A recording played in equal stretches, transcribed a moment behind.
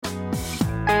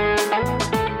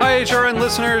HRN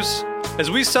listeners.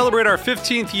 As we celebrate our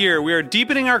 15th year, we are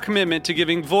deepening our commitment to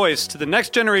giving voice to the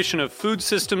next generation of food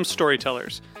systems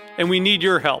storytellers, and we need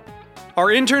your help. Our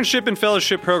internship and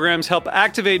fellowship programs help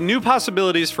activate new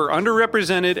possibilities for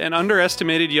underrepresented and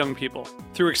underestimated young people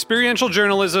through experiential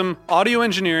journalism, audio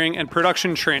engineering, and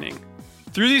production training.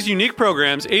 Through these unique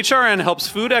programs, HRN helps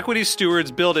food equity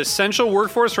stewards build essential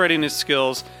workforce readiness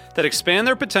skills that expand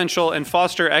their potential and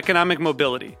foster economic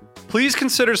mobility. Please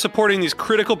consider supporting these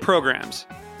critical programs.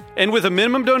 And with a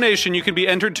minimum donation, you can be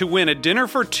entered to win a dinner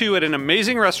for two at an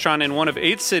amazing restaurant in one of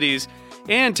 8 cities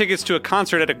and tickets to a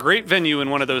concert at a great venue in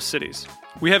one of those cities.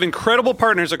 We have incredible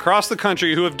partners across the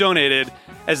country who have donated,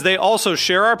 as they also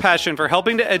share our passion for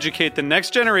helping to educate the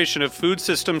next generation of food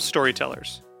systems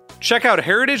storytellers. Check out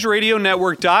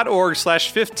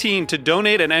heritageradionetwork.org/15 to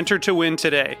donate and enter to win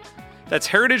today. That's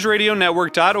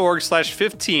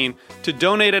heritageradionetwork.org/15 to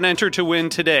donate and enter to win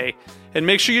today. And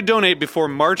make sure you donate before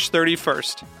March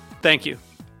 31st. Thank you.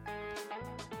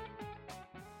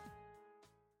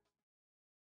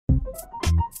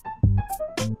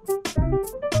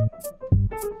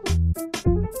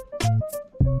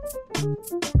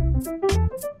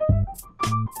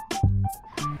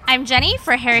 I'm Jenny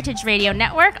for Heritage Radio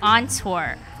Network on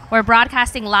tour. We're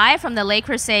broadcasting live from the Le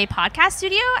Creuset podcast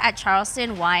studio at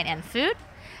Charleston Wine and Food.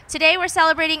 Today we're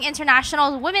celebrating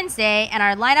International Women's Day, and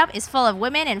our lineup is full of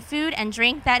women in food and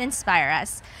drink that inspire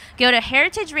us. Go to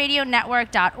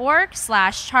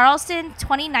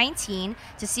heritageradionetwork.org/Charleston2019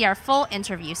 to see our full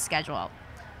interview schedule.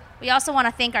 We also want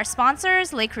to thank our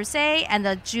sponsors, Le Creuset and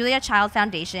the Julia Child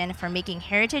Foundation, for making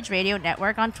Heritage Radio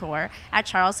Network on tour at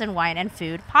Charleston Wine and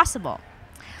Food possible.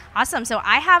 Awesome. So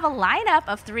I have a lineup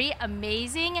of 3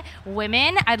 amazing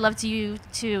women. I'd love you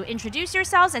to introduce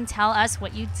yourselves and tell us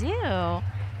what you do.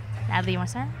 Natalie, you want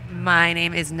to start? My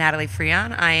name is Natalie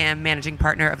Freon. I am managing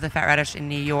partner of the Fat Radish in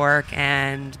New York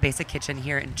and Basic Kitchen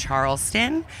here in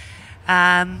Charleston.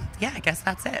 I guess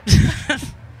that's it.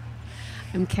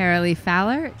 I'm Carolee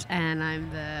Fallert, and I'm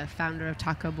the founder of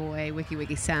Taco Boy, Wiki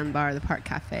Wiki Sandbar, the Park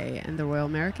Cafe, and the Royal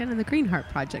American, and the Green Heart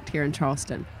Project here in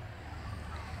Charleston.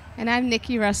 And I'm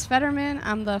Nikki Russ Fetterman.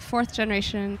 I'm the 4th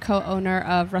generation co-owner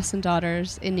of Russ &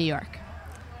 Daughters in New York.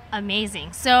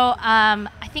 Amazing. So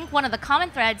I think one of the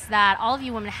common threads that all of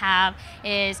you women have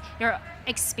is you're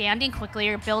expanding quickly,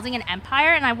 you're building an empire,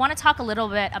 and I want to talk a little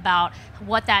bit about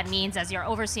what that means as you're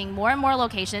overseeing more and more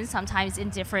locations, sometimes in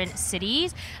different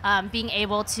cities, being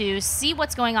able to see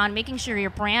what's going on, making sure your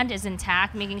brand is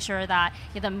intact, making sure that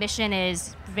the mission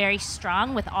is very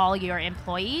strong with all your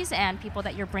employees and people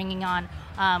that you're bringing on.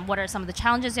 What are some of the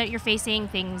challenges that you're facing,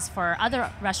 things for other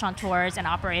restaurateurs and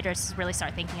operators to really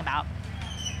start thinking about?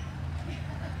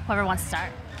 Whoever wants to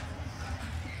start.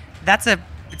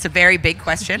 It's a very big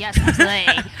question. Yes, absolutely.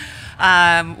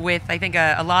 With, I think,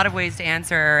 a lot of ways to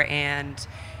answer, and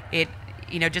it,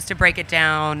 just to break it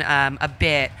down a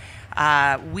bit,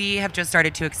 we have just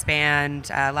started to expand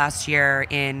last year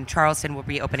in Charleston. We'll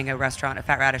be opening a restaurant, a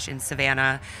Fat Radish, in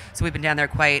Savannah. So we've been down there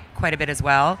quite a bit as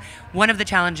well. One of the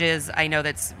challenges I know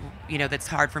that's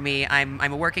hard for me. I'm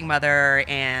a working mother,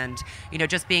 and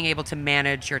just being able to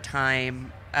manage your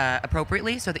time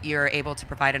appropriately so that you're able to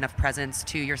provide enough presence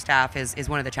to your staff is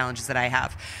one of the challenges that I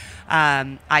have.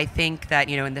 I think that,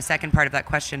 in the second part of that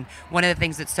question, one of the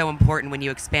things that's so important when you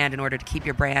expand in order to keep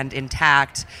your brand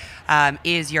intact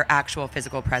is your actual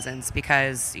physical presence,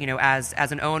 because,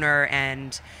 as an owner,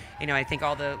 and, I think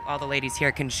all the ladies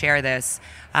here can share this,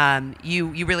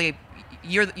 you're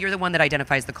the one that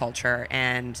identifies the culture,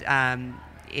 and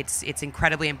it's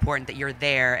incredibly important that you're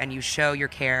there and you show your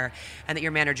care and that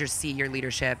your managers see your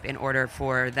leadership in order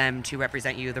for them to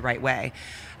represent you the right way.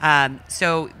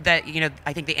 So that,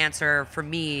 I think the answer for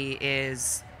me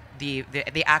is the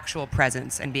actual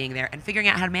presence and being there and figuring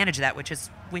out how to manage that, which is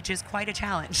quite a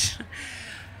challenge.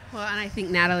 Well, and I think,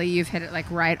 Natalie, you've hit it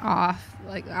right off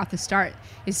the start.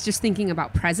 It's just thinking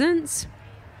about presence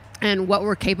and what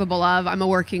we're capable of. I'm a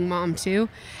working mom too,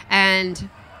 and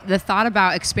the thought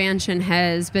about expansion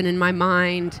has been in my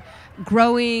mind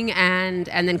growing and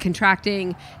then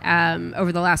contracting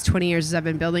over the last 20 years as I've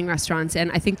been building restaurants.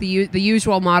 And I think the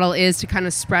usual model is to kind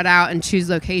of spread out and choose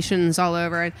locations all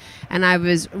over. And I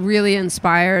was really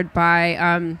inspired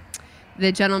by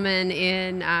the gentleman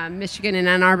in Michigan, in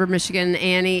Ann Arbor, Michigan,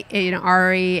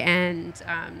 Ari, and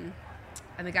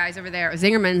the guys over there,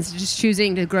 Zingerman's, just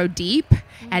choosing to grow deep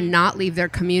and not leave their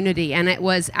community. And it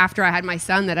was after I had my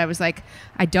son that I was like,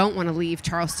 I don't want to leave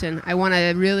Charleston. I want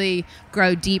to really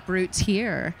grow deep roots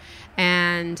here.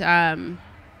 And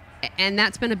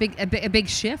that's been a big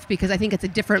shift, because I think it's a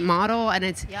different model, and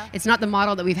it's not the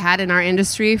model that we've had in our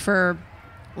industry for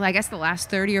well, I guess the last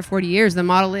 30 or 40 years, the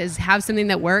model is have something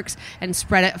that works and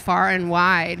spread it far and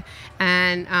wide.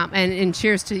 And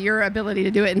cheers to your ability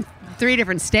to do it in 3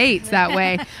 different states that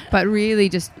way. But really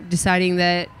just deciding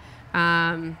that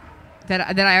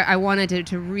I wanted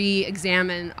to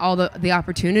re-examine all the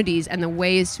opportunities and the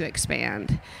ways to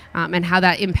expand, and how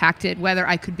that impacted whether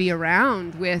I could be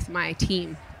around with my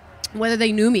team, whether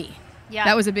they knew me. Yeah.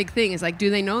 That was a big thing. Is like, do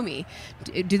they know me?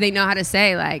 Do they know how to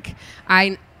say, like,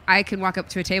 I can walk up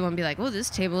to a table and be like, well, this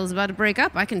table is about to break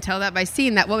up. I can tell that by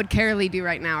seeing that. What would Carolee do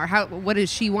right now? Or what does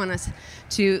she want us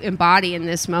to embody in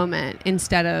this moment,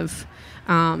 instead of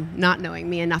not knowing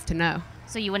me enough to know?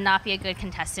 So you would not be a good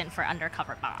contestant for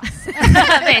Undercover Boss,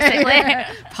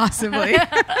 basically. Possibly.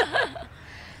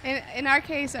 In our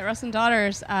case at Russ and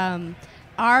Daughters,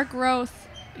 our growth,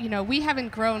 we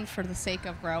haven't grown for the sake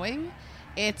of growing.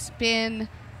 It's been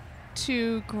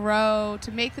to grow,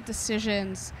 to make the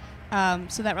decisions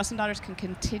so that Russ and Daughters can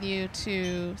continue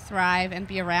to thrive and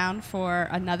be around for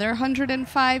another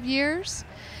 105 years.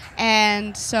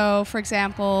 And so, for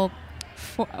example,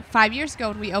 5 years ago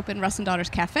when we opened Russ and Daughters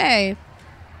Cafe,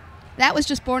 that was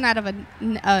just born out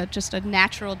of just a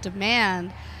natural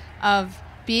demand of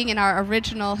being in our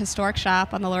original historic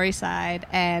shop on the Lower East Side,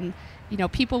 and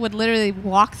people would literally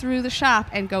walk through the shop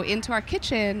and go into our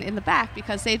kitchen in the back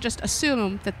because they just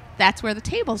assumed that that's where the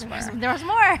tables were. There was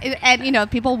more.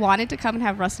 And people wanted to come and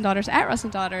have Russ and Daughters at Russ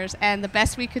and Daughters, and the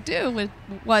best we could do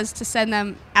was to send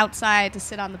them outside to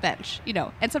sit on the bench,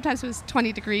 and sometimes it was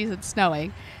 20 degrees and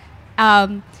snowing.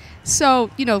 So,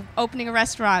 opening a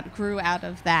restaurant grew out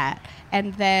of that.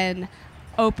 And then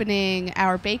opening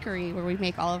our bakery where we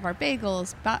make all of our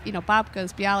bagels,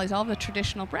 babkas, bialys, all the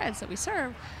traditional breads that we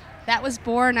serve, that was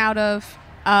born out of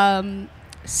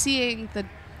seeing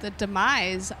the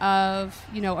demise of,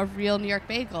 a real New York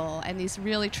bagel and these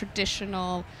really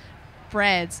traditional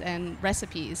breads and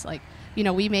recipes. Like,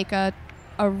 we make a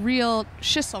real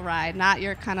schnitzel rye, not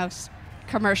your kind of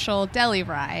commercial deli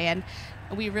rye. And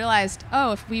we realized,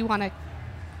 if we want to,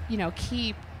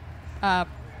 keep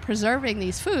preserving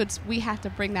these foods, we have to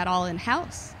bring that all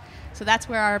in-house. So that's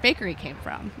where our bakery came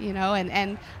from,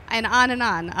 and on and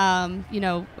on.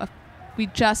 We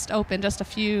just opened just a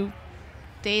few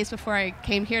days before I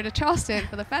came here to Charleston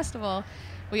for the festival.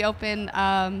 We opened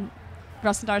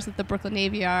Russ and Daughters at the Brooklyn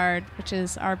Navy Yard, which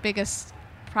is our biggest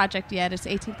project yet. It's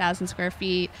 18,000 square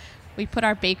feet. We put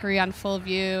our bakery on full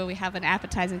view. We have an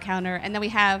appetizing counter. And then we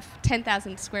have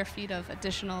 10,000 square feet of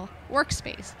additional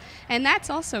workspace. And that's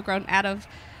also grown out of,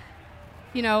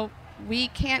 we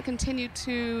can't continue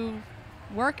to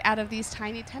work out of these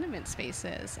tiny tenement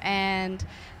spaces. And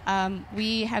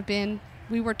we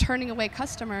were turning away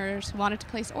customers who wanted to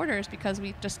place orders because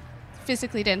we just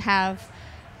physically didn't have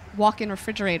walk-in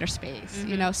refrigerator space,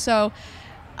 So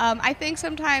I think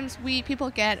sometimes people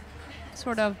get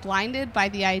sort of blinded by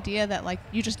the idea that, like,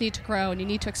 you just need to grow and you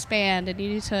need to expand and you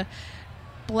need to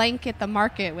blanket the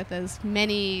market with as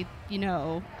many,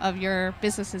 of your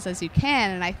businesses as you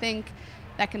can. And I think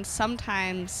that can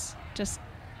sometimes just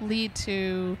lead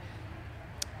to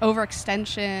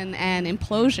overextension and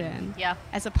implosion,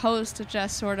 as opposed to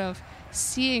just sort of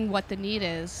seeing what the need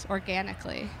is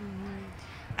organically. Mm-hmm.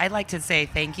 I'd like to say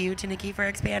thank you to Nikki for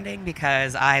expanding,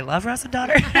 because I love Russ and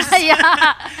Daughters.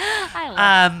 I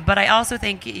love but I also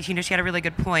think she had a really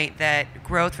good point that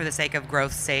growth for the sake of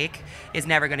growth's sake is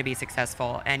never going to be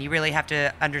successful, and you really have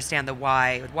to understand the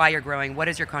why you're growing. What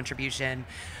is your contribution?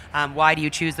 Why do you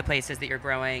choose the places that you're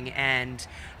growing? And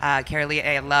Carolee,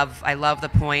 I love the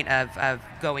point of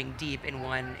going deep in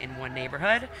one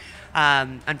neighborhood.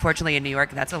 Unfortunately, in New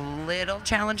York, that's a little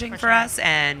challenging for us.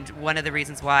 And one of the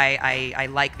reasons why I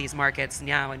like these markets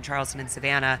now in Charleston and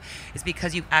Savannah is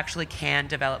because you actually can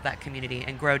develop that community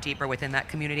and grow deeper within that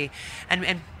community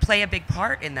and play a big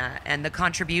part in that. And the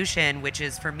contribution, which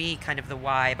is for me kind of the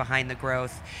why behind the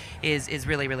growth, is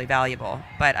really, really valuable.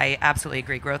 But I absolutely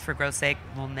agree. Growth for growth's sake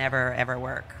will never, ever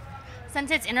work.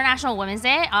 Since it's International Women's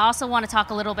Day, I also want to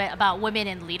talk a little bit about women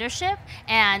in leadership.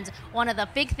 And one of the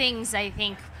big things I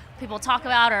think people talk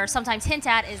about or sometimes hint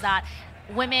at is that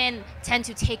women tend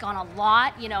to take on a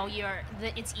lot.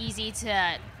 It's easy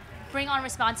to bring on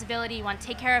responsibility, you want to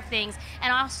take care of things,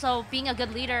 and also being a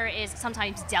good leader is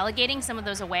sometimes delegating some of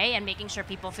those away and making sure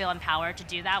people feel empowered to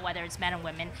do that, whether it's men and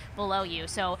women below you.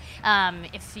 So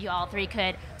if you all three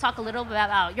could talk a little bit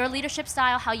about your leadership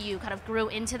style, how you kind of grew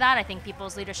into that. I think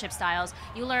people's leadership styles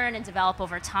you learn and develop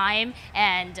over time,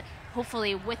 and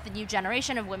hopefully with the new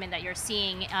generation of women that you're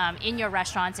seeing in your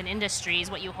restaurants and industries,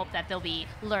 what you hope that they'll be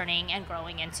learning and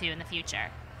growing into in the future.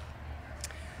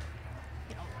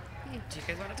 Do you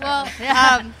guys want to talk?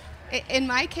 Well, in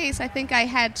my case, I think I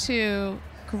had to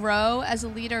grow as a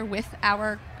leader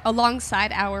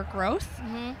alongside our growth.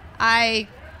 Mm-hmm.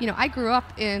 I grew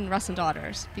up in Russ and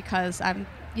Daughters because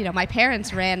my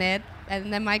parents ran it,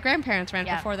 and then my grandparents ran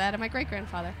it before that, and my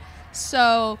great-grandfather.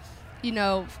 So,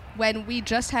 when we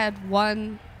just had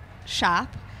one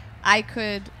shop, I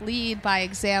could lead by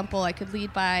example. I could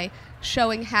lead by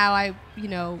showing how I,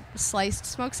 sliced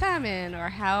smoked salmon, or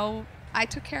how I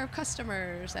took care of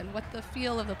customers and what the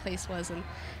feel of the place was. And,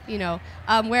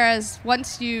 whereas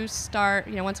once you start,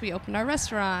 once we opened our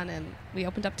restaurant and we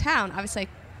opened uptown, obviously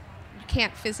you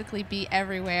can't physically be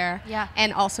everywhere. Yeah.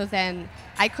 And also then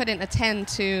I couldn't attend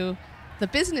to the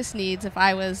business needs if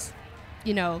I was,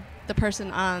 the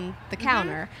person on the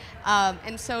counter.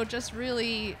 And so just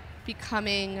really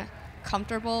becoming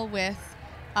comfortable with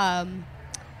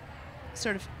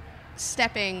sort of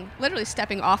literally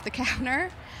stepping off the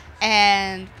counter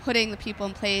and putting the people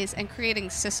in place and creating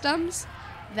systems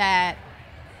that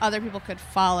other people could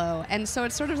follow. And so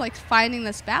it's sort of like finding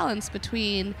this balance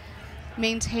between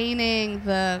maintaining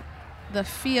the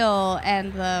feel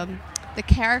and the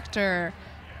character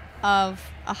of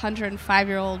a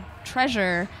 105-year-old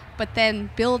treasure, but then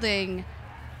building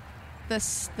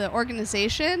the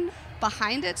organization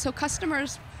behind it, so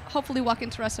customers hopefully walk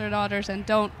into Russ and Daughters and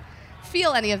don't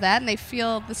feel any of that, and they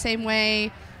feel the same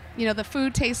way. The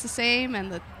food tastes the same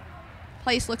and the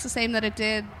place looks the same that it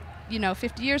did,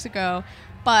 50 years ago,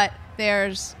 but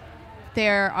there's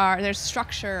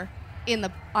structure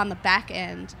on the back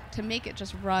end to make it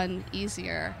just run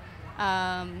easier.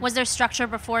 Was there structure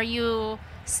before you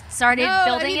started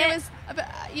building it? It was,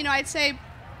 I'd say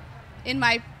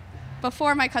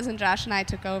before my cousin Josh and I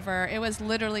took over, it was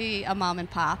literally a mom and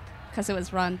pop, because it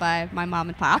was run by my mom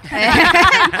and pop.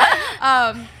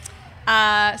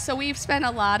 So we've spent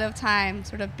a lot of time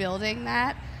sort of building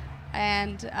that,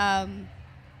 and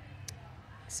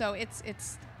so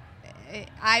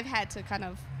I've had to kind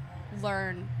of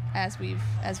learn as we've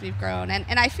grown,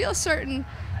 and I feel certain.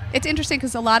 It's interesting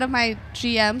because a lot of my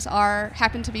GMs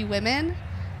happen to be women.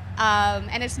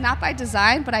 And it's not by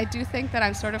design, but I do think that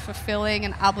I'm sort of fulfilling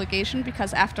an obligation,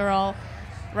 because after all,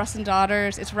 Russ and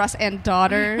Daughters, it's Russ and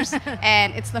Daughters,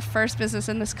 and it's the first business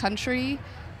in this country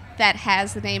that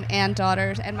has the name and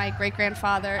Daughters. And my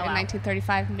great-grandfather in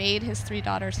 1935 made his 3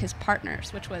 daughters his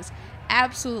partners, which was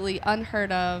absolutely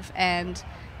unheard of and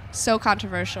so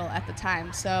controversial at the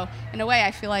time. So in a way,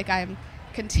 I feel like I'm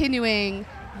continuing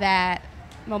that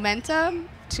momentum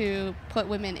to put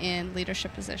women in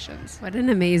leadership positions. What an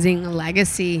amazing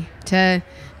legacy to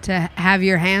have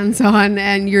your hands on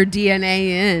and your DNA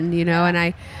in, and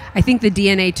I think the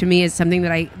DNA to me is something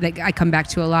that I come back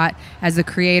to a lot as a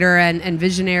creator and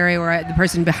visionary, or the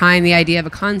person behind the idea of a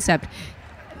concept.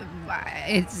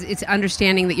 It's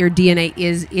understanding that your DNA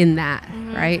is in that,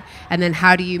 right? And then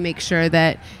how do you make sure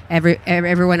that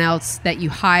everyone else that you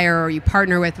hire or you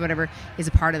partner with, whatever, is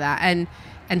a part of that.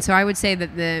 And so I would say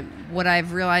that what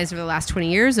I've realized over the last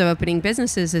 20 years of opening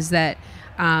businesses is that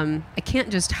I can't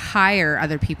just hire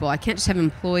other people. I can't just have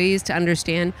employees to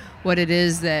understand what it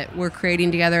is that we're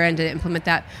creating together and to implement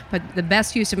that. But the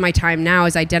best use of my time now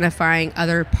is identifying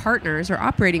other partners or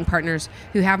operating partners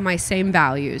who have my same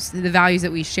values, the values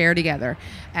that we share together.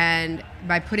 And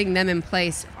by putting them in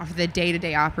place for the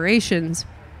day-to-day operations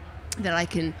that I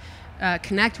can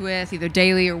connect with either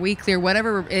daily or weekly or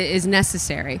whatever is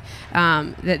necessary,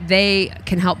 that they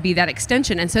can help be that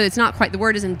extension. And so it's not quite, the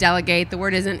word isn't delegate, the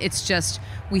word isn't, it's just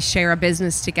we share a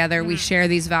business together, we share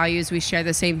these values, we share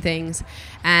the same things.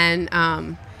 And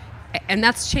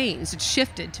that's changed, it's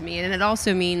shifted to me. And it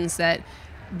also means that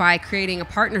by creating a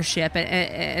partnership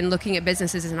and looking at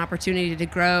businesses as an opportunity to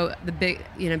grow the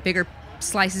bigger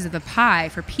slices of the pie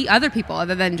for other people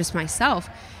other than just myself,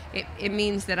 it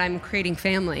means that I'm creating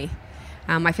family.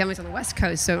 My family's on the West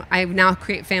Coast, so I now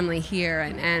create family here.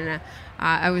 And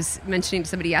I was mentioning to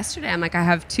somebody yesterday, I'm like, I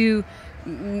have 2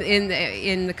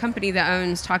 in the company that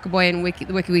owns Taco Boy and the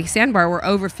WikiWiki Sandbar. We're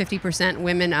over 50%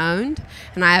 women owned,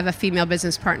 and I have a female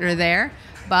business partner there.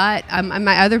 But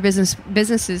my other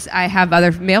businesses, I have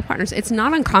other male partners. It's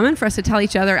not uncommon for us to tell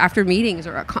each other after meetings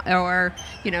or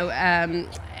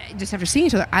just after seeing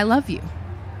each other, I love you.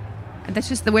 And that's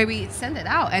just the way we send it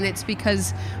out. And it's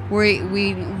because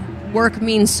we work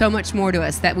means so much more to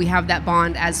us that we have that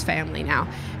bond as family now.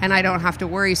 And I don't have to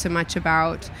worry so much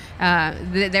about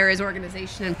there is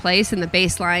organization in place and the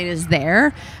baseline is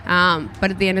there.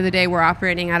 But at the end of the day, we're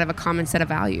operating out of a common set of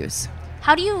values.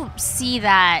 How do you see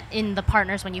that in the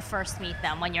partners when you first meet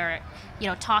them, when you're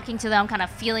talking to them, kind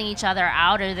of feeling each other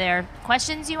out? Are there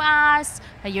questions you ask,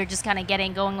 or you're just kind of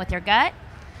going with your gut?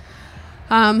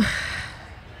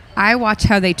 I watch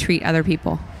how they treat other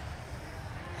people.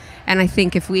 And I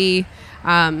think if we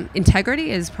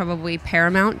integrity is probably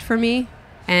paramount for me,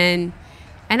 and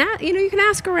you can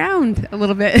ask around a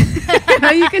little bit.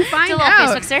 You can find Do a little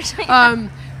out. Facebook search.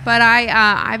 But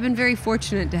I've been very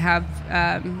fortunate to have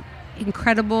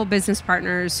incredible business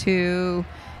partners who,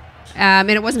 and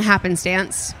it wasn't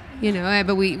happenstance,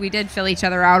 but we did fill each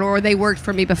other out, or they worked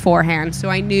for me beforehand, so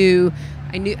I knew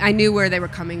where they were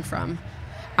coming from.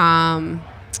 And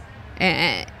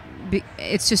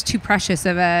it's just too precious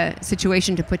of a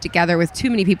situation to put together with too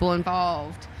many people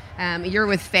involved. You're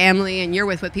with family, and you're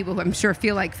with people who I'm sure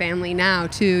feel like family now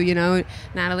too,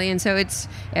 Natalie. And so it's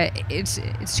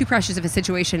too precious of a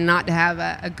situation not to have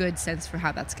a good sense for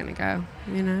how that's going to go,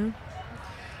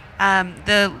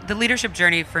 The leadership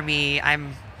journey for me,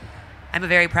 I'm a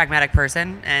very pragmatic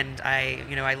person, and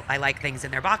I like things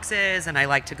in their boxes, and I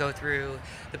like to go through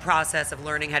the process of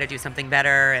learning how to do something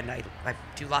better, and I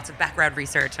do lots of background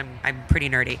research. I'm pretty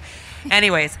nerdy.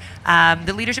 Anyways,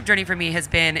 the leadership journey for me has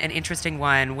been an interesting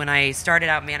one. When I started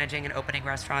out managing and opening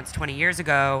restaurants 20 years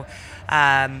ago,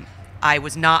 I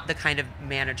was not the kind of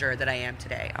manager that I am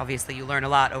today. Obviously, you learn a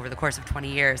lot over the course of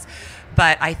 20 years.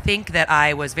 But I think that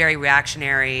I was very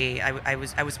reactionary. I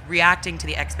was reacting to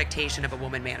the expectation of a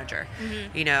woman manager,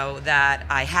 that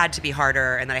I had to be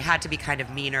harder and that I had to be kind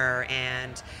of meaner.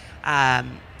 And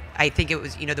I think it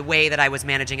was, the way that I was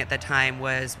managing at that time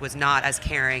was not as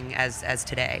caring as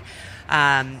today.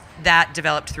 That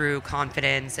developed through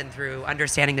confidence and through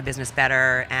understanding the business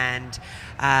better, and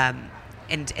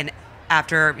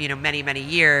after many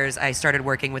years, I started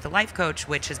working with a life coach,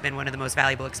 which has been one of the most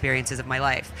valuable experiences of my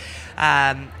life.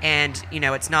 And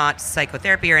it's not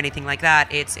psychotherapy or anything like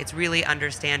that. It's really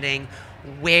understanding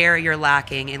where you're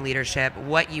lacking in leadership,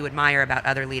 what you admire about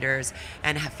other leaders,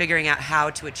 and figuring out how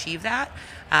to achieve that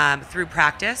through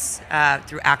practice,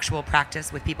 through actual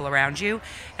practice with people around you.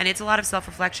 And it's a lot of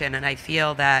self-reflection. And I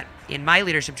feel that in my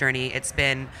leadership journey, it's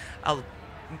been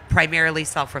primarily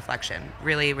self-reflection,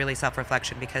 really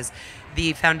self-reflection, because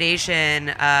the foundation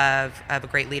of a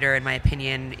great leader, in my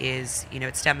opinion, is,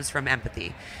 it stems from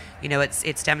empathy.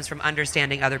 It stems from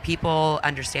understanding other people,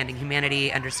 understanding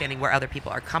humanity, understanding where other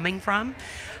people are coming from,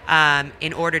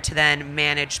 in order to then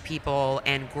manage people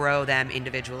and grow them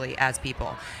individually as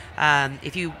people.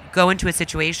 If you go into a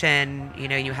situation,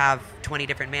 you have 20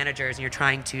 different managers and you're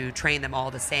trying to train them all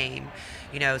the same,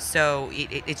 so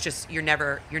it's just you're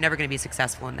never going to be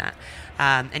successful in that.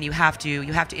 And you have to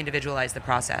individualize the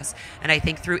process. And I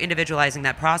think through individualizing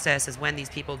that process is when these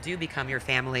people do become your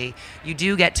family. You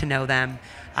do get to know them,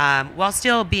 while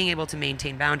still being able to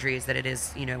maintain boundaries, that it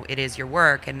is your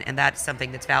work, and that's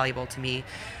something that's valuable to me.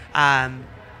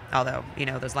 Although,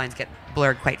 those lines get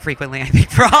blurred quite frequently, I think,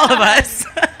 for all of us.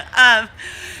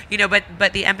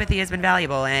 But the empathy has been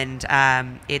valuable, and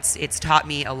it's taught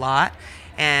me a lot.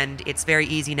 And it's very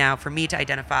easy now for me to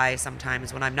identify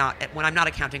sometimes when I'm not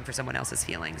accounting for someone else's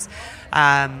feelings.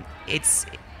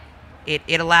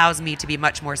 It allows me to be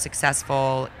much more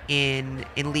successful in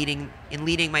leading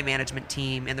my management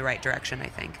team in the right direction, I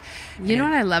think. You know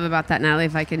what I love about that, Natalie,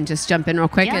 if I can just jump in real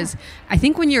quick, Yeah. is I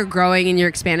think when you're growing and you're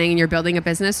expanding and you're building a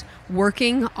business,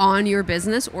 working on your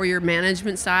business or your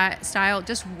management style,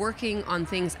 just working on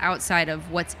things outside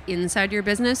of what's inside your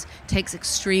business takes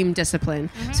extreme discipline.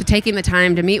 Mm-hmm. So taking the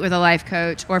time to meet with a life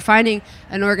coach, or finding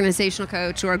an organizational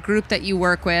coach or a group that you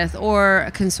work with, or a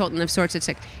consultant of sorts, it's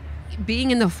like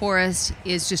being in the forest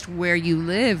is just where you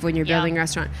live when you're building a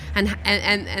restaurant.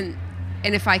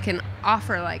 And if I can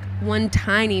offer like one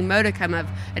tiny modicum of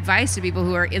advice to people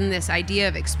who are in this idea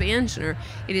of expansion,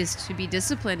 it is to be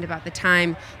disciplined about the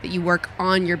time that you work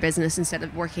on your business instead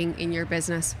of working in your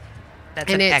business.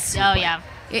 That's an excellent point.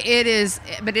 It is,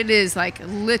 but it is like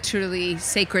literally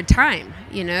sacred time.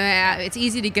 It's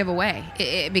easy to give away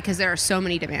because there are so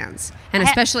many demands, and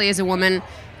especially as a woman,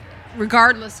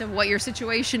 regardless of what your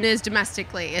situation is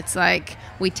domestically, it's like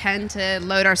we tend to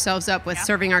load ourselves up with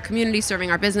serving our community,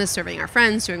 serving our business, serving our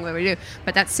friends, doing what we do.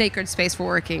 But that sacred space for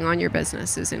working on your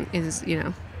business is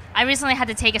I recently had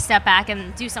to take a step back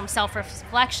and do some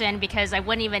self-reflection because I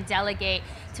wouldn't even delegate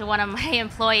to one of my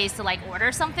employees to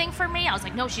order something for me. I was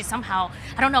like, no, she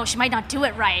might not do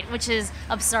it right, which is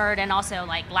absurd, and also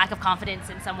lack of confidence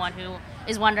in someone who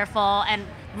is wonderful, and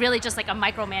really just a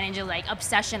micromanager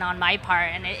obsession on my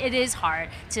part, and it is hard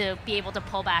to be able to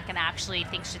pull back and actually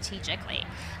think strategically.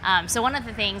 So one of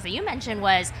the things that you mentioned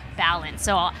was balance.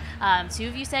 So two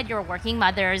of you said you're working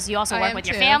mothers. You also work with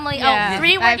your family. Yeah. Oh,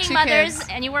 3 working mothers, kids.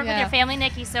 and you work with your family,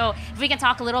 Nikki. So if we can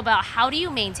talk a little about how do you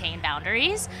maintain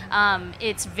boundaries.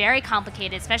 It's very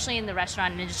complicated, especially in the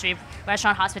restaurant industry,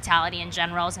 restaurant hospitality in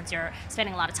general, since you're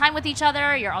spending a lot of time with each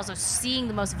other. You're also seeing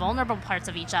the most vulnerable parts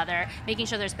of each other, making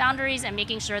sure there's boundaries and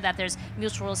making sure that there's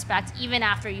mutual respect even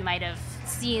after you might have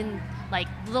seen like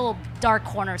little dark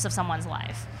corners of someone's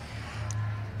life?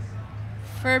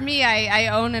 For me, I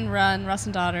own and run Russ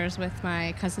and Daughters with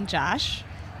my cousin Josh,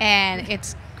 and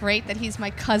it's great that he's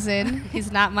my cousin.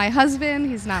 He's not my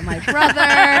husband. He's not my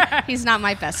brother. He's not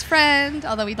my best friend,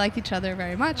 although we like each other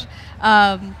very much.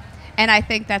 And I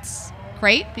think that's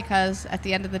great because at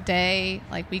the end of the day,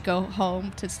 like, we go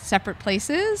home to separate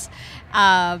places.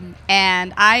 And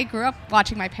I grew up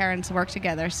watching my parents work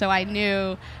together, so I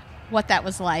knew what that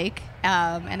was like.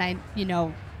 And I,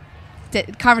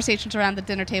 conversations around the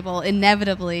dinner table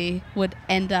inevitably would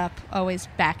end up always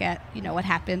back at, what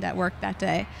happened at work that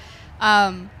day.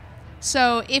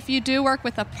 So if you do work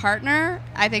with a partner,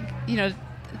 I think,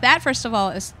 that first of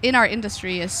all is in our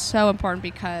industry is so important,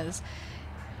 because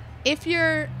if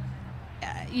you're,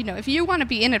 if you want to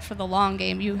be in it for the long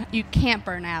game, you can't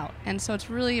burn out. And so it's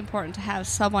really important to have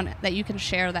someone that you can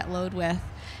share that load with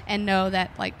and know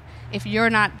that, like, if you're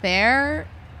not there,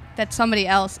 that somebody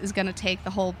else is going to take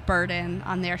the whole burden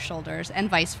on their shoulders, and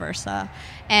vice versa.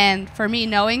 And for me,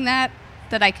 knowing that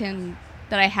I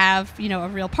have, a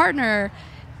real partner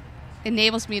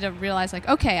enables me to realize, like,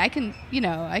 okay, I can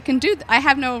do, I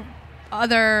have no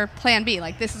other plan B.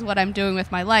 Like, this is what I'm doing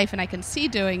with my life, and I can see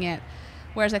doing it.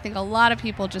 Whereas I think a lot of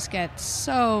people just get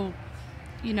so,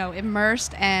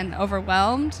 immersed and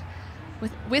overwhelmed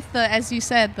with the, as you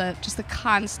said, the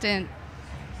constant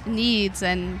needs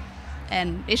and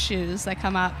issues that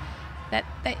come up, that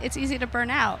it's easy to burn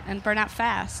out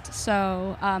fast.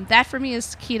 So that for me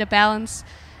is key to balance.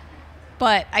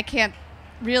 But I can't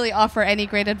really offer any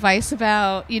great advice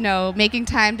about, making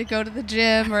time to go to the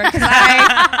gym, or because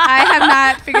I have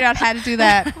not figured out how to do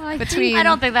that. I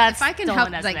don't think that's. If I can help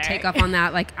take up on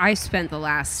that, like, I spent the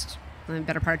last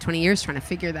better part of 20 years trying to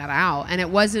figure that out, and it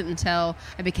wasn't until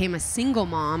I became a single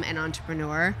mom and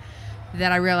entrepreneur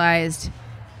that I realized,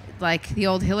 like the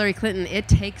old Hillary Clinton, it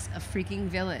takes a freaking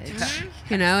village,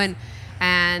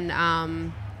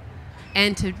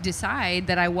 and to decide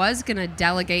that I was going to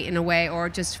delegate in a way, or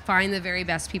just find the very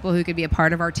best people who could be a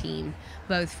part of our team,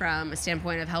 both from a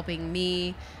standpoint of helping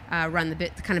me run the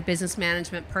kind of business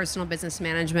management, personal business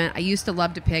management. I used to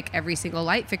love to pick every single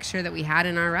light fixture that we had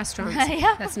in our restaurants.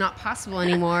 Yeah. That's not possible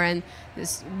anymore. And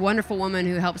this wonderful woman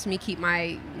who helps me keep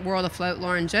my world afloat,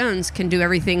 Lauren Jones, can do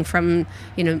everything from,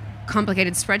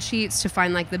 complicated spreadsheets to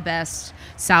find, like, the best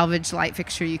salvage light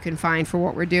fixture you can find for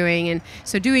what we're doing. And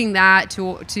so doing that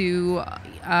to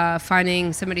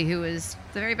finding somebody who is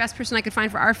the very best person I could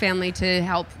find for our family to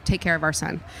help take care of our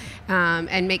son,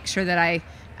 and make sure that I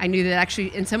knew that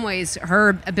actually in some ways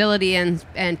her ability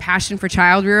and passion for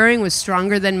child rearing was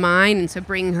stronger than mine. And so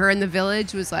bringing her in the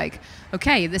village was like,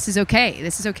 okay, this is okay.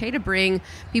 This is okay to bring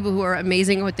people who are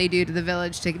amazing at what they do to the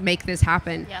village to make this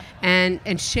happen. Yeah.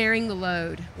 And sharing the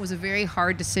load was a very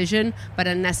hard decision, but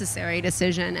a necessary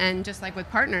decision. And just like with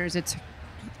partners,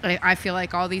 I feel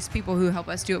like all these people who help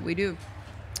us do what we do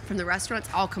from the restaurants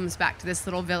all comes back to this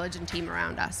little village and team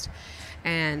around us.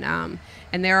 And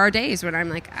there are days when I'm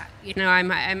like,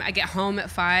 I get home at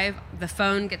 5, the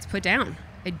phone gets put down.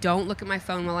 I don't look at my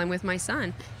phone while I'm with my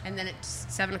son. And then at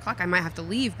 7 o'clock, I might have to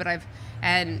leave,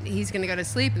 and he's going to go to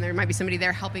sleep, and there might be somebody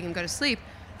there helping him go to sleep.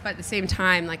 But at the same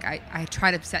time, like, I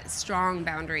try to set strong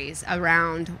boundaries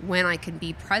around when I can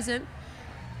be present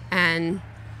and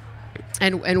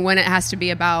when it has to be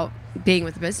about being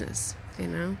with the business,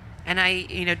 And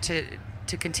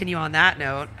to continue on that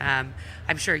note,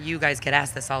 I'm sure you guys get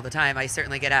asked this all the time. I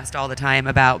certainly get asked all the time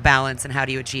about balance and how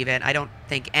do you achieve it. I don't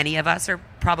think any of us are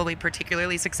probably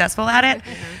particularly successful at it,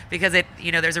 because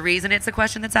there's a reason it's a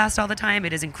question that's asked all the time.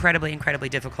 It is incredibly, incredibly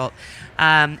difficult.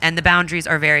 And the boundaries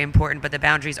are very important, but the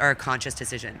boundaries are a conscious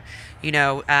decision.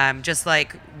 Just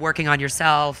like working on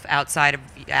yourself outside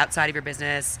of your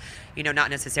business, not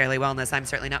necessarily wellness. I'm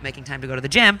certainly not making time to go to the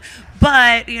gym,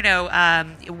 but,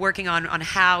 working on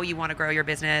how you want to grow your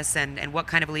business and what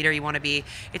kind of leader you want to be.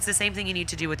 It's the same thing you need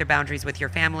to do with your boundaries with your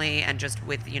family and just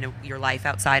with, your life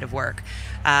outside of work.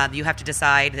 You have to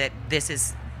decide that this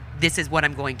is what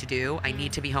I'm going to do. I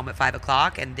need to be home at 5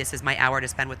 o'clock, and this is my hour to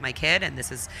spend with my kid, and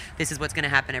this is what's going to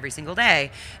happen every single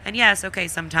day. And yes, okay,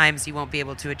 sometimes you won't be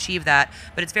able to achieve that,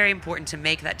 but it's very important to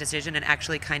make that decision and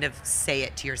actually kind of say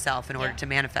it to yourself in order to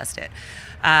manifest it.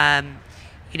 And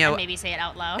maybe say it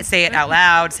out loud. Say it out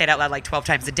loud like 12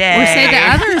 times a day. Or say it to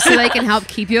others so they can help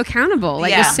keep you accountable.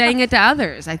 Like, just saying it to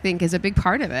others, I think, is a big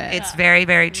part of it. It's very,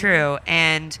 very true.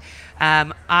 And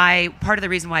Part of the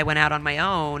reason why I went out on my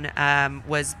own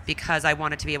was because I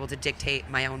wanted to be able to dictate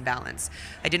my own balance.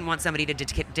 I didn't want somebody to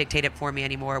dictate it for me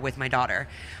anymore with my daughter.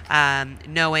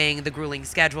 Knowing the grueling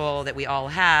schedule that we all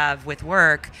have with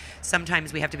work,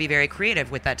 sometimes we have to be very creative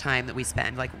with that time that we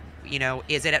spend. Like, you know,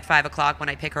 is it at 5 o'clock when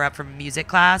I pick her up from music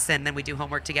class and then we do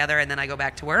homework together and then I go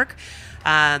back to work?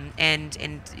 And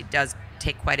it does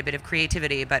take quite a bit of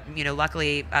creativity, but, you know,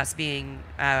 luckily us being,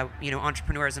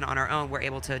 entrepreneurs and on our own, we're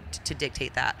able to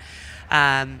dictate that.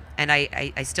 And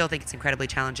I still think it's incredibly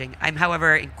challenging. I'm,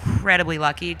 however, incredibly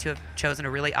lucky to have chosen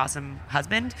a really awesome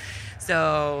husband.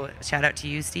 So shout out to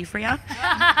you, Steve Freya.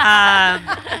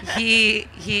 He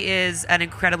is an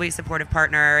incredibly supportive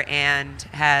partner and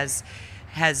has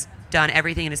done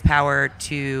everything in his power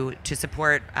to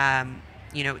support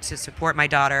to support my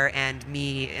daughter and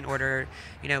me in order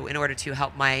to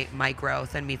help my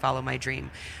growth and me follow my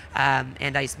dream.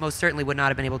 And I most certainly would not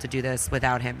have been able to do this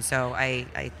without him. So I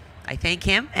thank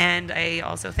him, and I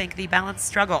also thank the balanced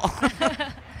struggle.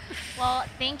 Well,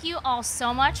 thank you all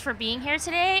so much for being here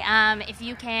today. If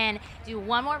you can do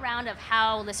one more round of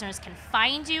how listeners can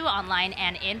find you online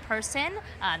and in person,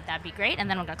 that'd be great. And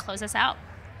then we're going to close us out.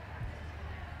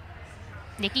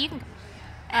 Nikki, you can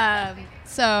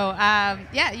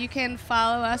you can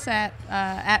follow us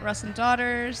at Russ and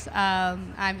Daughters.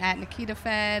 I'm at Nikita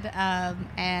Fed,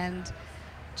 and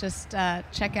just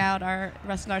check out our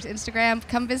Russ and Daughters Instagram.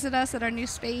 Come visit us at our new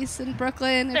space in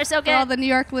Brooklyn. They're so good. For all the New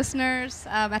York listeners,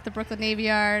 at the Brooklyn Navy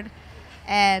Yard,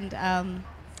 and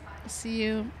see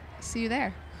you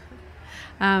there.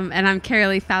 And I'm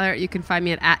Carolee Fowler. You can find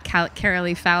me at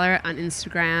Carolee Fowler on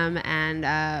Instagram and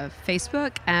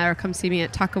Facebook, or come see me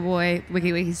at Taco Boy,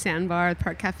 Wiki Wiki Sandbar, the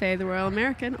Park Cafe, the Royal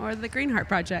American, or the Green Heart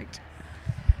Project.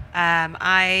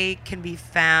 I can be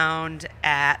found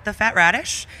at the Fat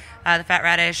Radish,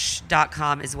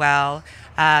 thefatradish.com as well,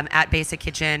 at Basic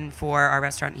Kitchen for our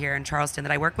restaurant here in Charleston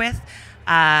that I work with,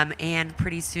 and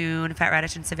pretty soon Fat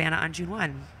Radish in Savannah on June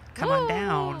 1. Come on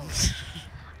down.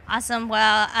 Awesome.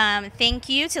 Well, thank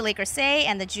you to Le Creuset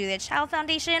and the Julia Child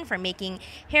Foundation for making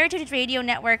Heritage Radio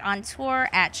Network on tour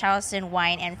at Charleston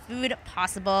Wine and Food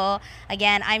possible.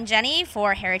 Again, I'm Jenny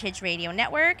for Heritage Radio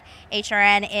Network.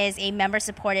 HRN is a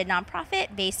member-supported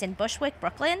nonprofit based in Bushwick,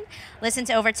 Brooklyn. Listen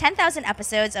to over 10,000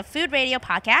 episodes of food radio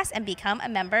podcasts and become a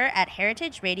member at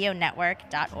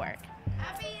heritageradionetwork.org.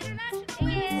 Happy International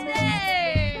Day!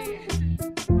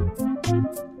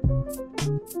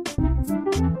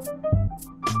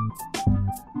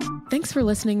 Thanks for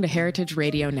listening to Heritage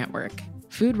Radio Network,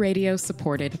 food radio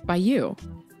supported by you.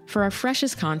 For our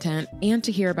freshest content and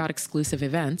to hear about exclusive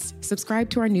events, subscribe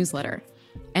to our newsletter.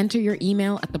 Enter your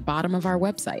email at the bottom of our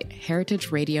website,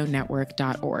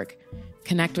 heritageradionetwork.org.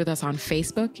 Connect with us on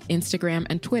Facebook, Instagram,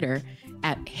 and Twitter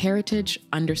at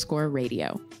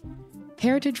heritage_radio.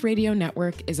 Heritage Radio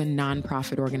Network is a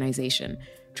nonprofit organization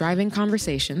driving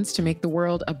conversations to make the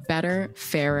world a better,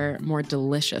 fairer, more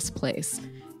delicious place.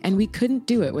 And we couldn't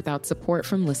do it without support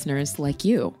from listeners like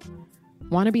you.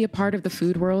 Want to be a part of the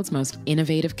food world's most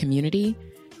innovative community?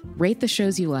 Rate the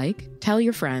shows you like, tell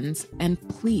your friends, and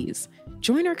please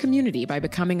join our community by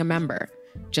becoming a member.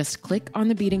 Just click on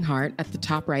the beating heart at the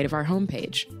top right of our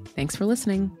homepage. Thanks for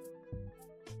listening.